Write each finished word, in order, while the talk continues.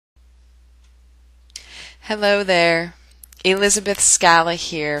Hello there. Elizabeth Scala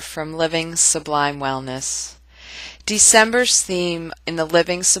here from Living Sublime Wellness. December's theme in the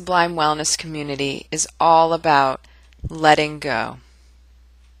Living Sublime Wellness community is all about letting go.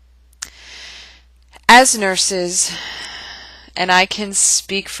 As nurses, and I can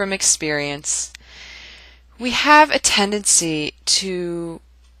speak from experience, we have a tendency to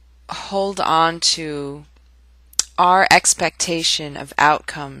hold on to our expectation of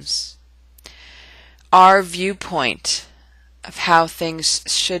outcomes, our viewpoint of how things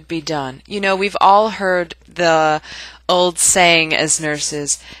should be done. You know, we've all heard the old saying as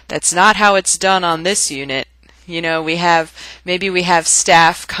nurses, that's not how it's done on this unit. You know, maybe we have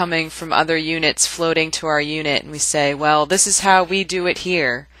staff coming from other units floating to our unit and we say, well, this is how we do it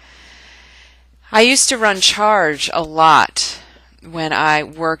here. I used to run charge a lot when I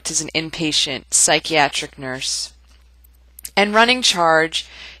worked as an inpatient psychiatric nurse. And running charge,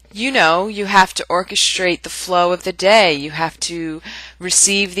 you know, you have to orchestrate the flow of the day. You have to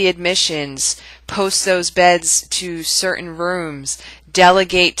receive the admissions, post those beds to certain rooms,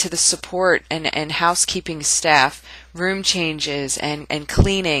 delegate to the support and housekeeping staff, room changes and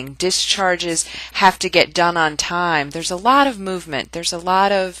cleaning. Discharges have to get done on time. There's a lot of movement. There's a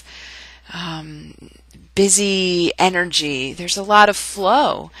lot of busy energy. There's a lot of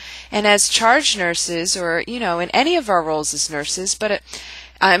flow. And as charge nurses, or, you know, in any of our roles as nurses, but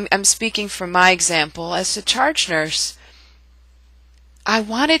I'm speaking from my example as a charge nurse, I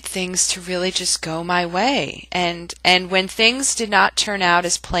wanted things to really just go my way. And when things did not turn out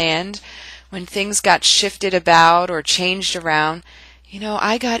as planned, when things got shifted about or changed around, you know,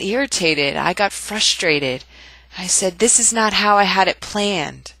 I got irritated. I got frustrated. I said, this is not how I had it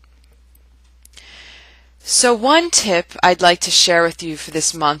planned. So one tip I'd like to share with you for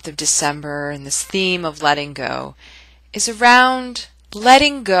this month of December and this theme of letting go is around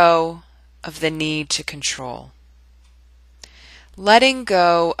letting go of the need to control. Letting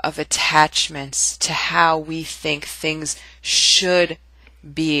go of attachments to how we think things should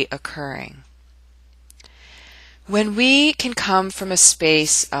be occurring. When we can come from a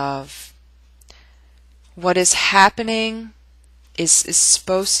space of what is happening is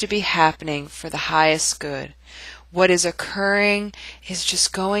supposed to be happening for the highest good. What is occurring is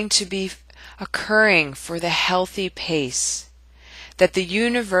just going to be occurring for the healthy pace. That the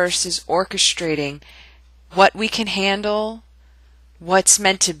universe is orchestrating what we can handle, what's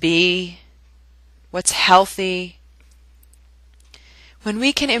meant to be, what's healthy. When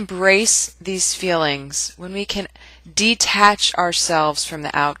we can embrace these feelings, when we can detach ourselves from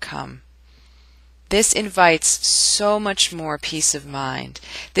the outcome, this invites so much more peace of mind.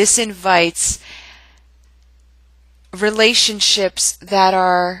 This invites relationships that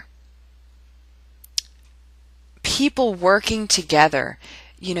are people working together,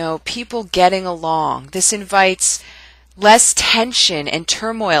 you know, people getting along. This invites less tension and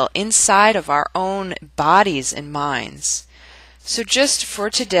turmoil inside of our own bodies and minds. So just for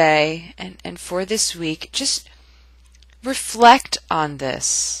today and for this week, just reflect on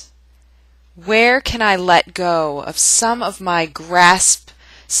this. Where can I let go of some of my grasp,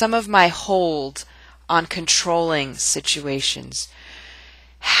 some of my hold on controlling situations?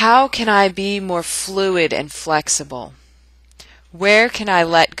 How can I be more fluid and flexible? Where can I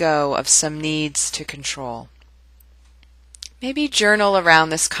let go of some needs to control? Maybe journal around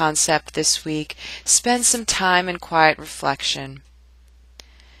this concept this week. Spend some time in quiet reflection.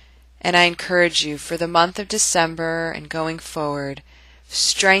 And I encourage you for the month of December and going forward,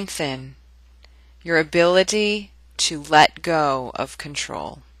 strengthen your ability to let go of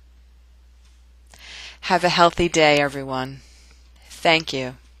control. Have a healthy day, everyone. Thank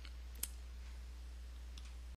you.